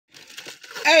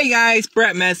Hey guys,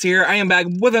 Brett Mess here. I am back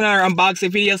with another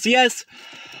unboxing video. So yes,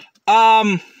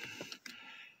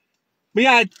 we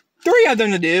got 3 of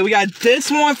them to do. We got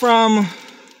this one from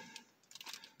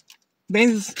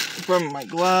my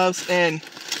gloves, and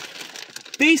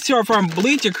these 2 are from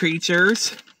Bleacher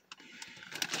Creatures.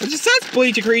 It just says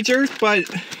Bleacher Creatures, but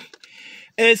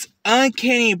it's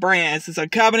Uncanny Brands. It's a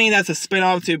company that's a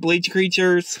spin-off to Bleacher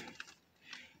Creatures.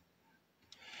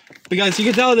 Because you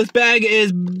can tell this bag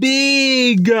is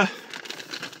big. I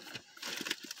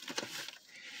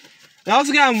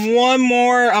also got one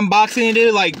more unboxing to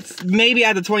do, like maybe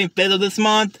at the 25th of this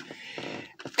month.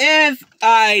 If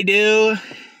I do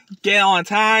get on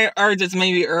time, or just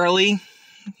maybe early.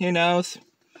 Who knows?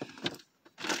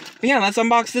 But yeah, let's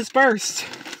unbox this first.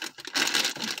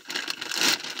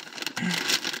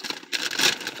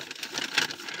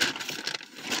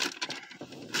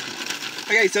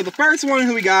 Okay, so the first one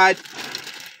who we got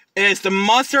is the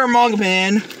Monster Among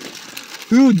Men,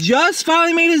 who just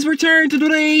finally made his return to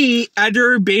WWE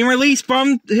after being released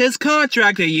from his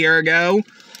contract a year ago.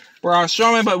 We're on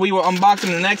Strowman, but we will unbox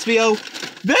him in the next video.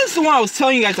 This is the one I was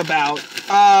telling you guys about.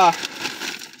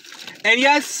 And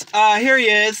yes, here he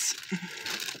is.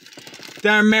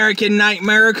 The American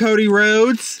Nightmare, Cody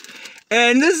Rhodes.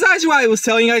 And this is actually what I was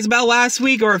telling you guys about last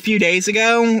week, or a few days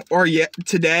ago, or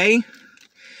today.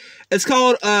 It's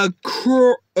called a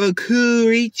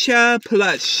Kuricha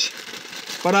Plush.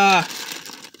 But,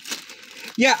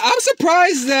 yeah, I'm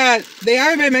surprised that they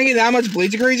haven't been making that much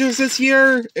Bleacher Creatures this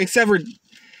year, except for the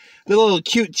little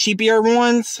cute, cheapier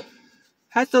ones.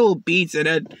 Has the little beads in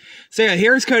it. So, yeah,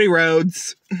 here's Cody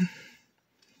Rhodes.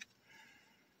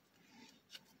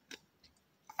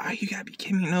 Oh, you gotta be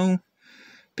kidding me, no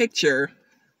picture.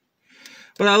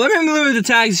 But, let me move the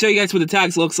tags to show you guys what the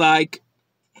tags looks like.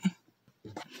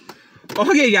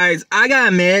 Okay, guys, I gotta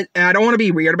admit, and I don't want to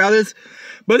be weird about this,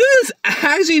 but this is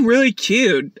actually really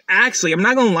cute. Actually, I'm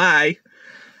not gonna lie.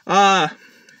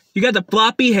 You got the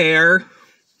floppy hair,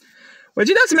 which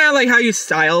it doesn't matter, like, how you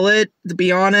style it, to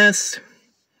be honest.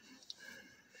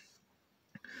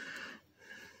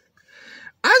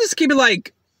 I just keep it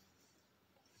like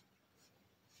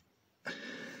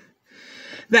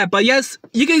that. But yes,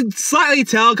 you can slightly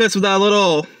tell because of the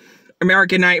little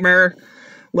American Nightmare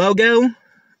logo.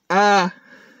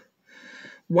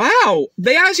 Wow,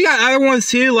 they actually got other ones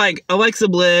too, like Alexa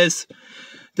Bliss,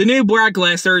 the new Brock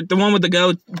Lesnar, the one with the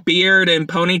goat beard and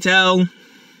ponytail.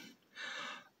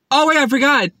 Oh wait, I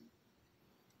forgot.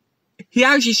 He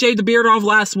actually shaved the beard off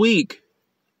last week.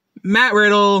 Matt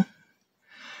Riddle,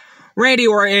 Randy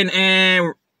Orton,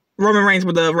 and Roman Reigns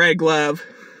with the red glove.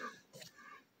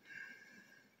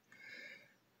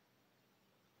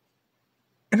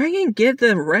 If I can get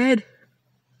the red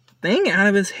thing out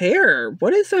of his hair.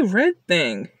 What is the red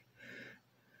thing?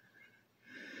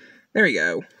 There we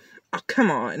go. Oh, come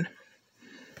on.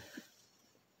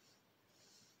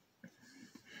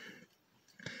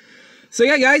 So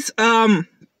yeah, guys,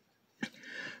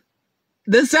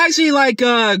 this is actually like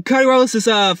Cody Rhodes'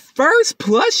 first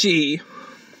plushie.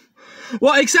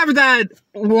 Well, except for that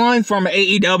one from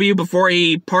AEW before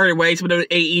he parted ways with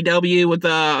AEW with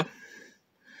the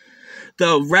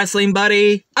wrestling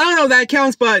buddy. I don't know if that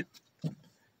counts, but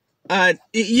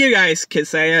you guys can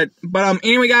say it. But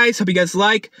anyway, guys, hope you guys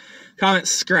like, comment,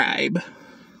 subscribe.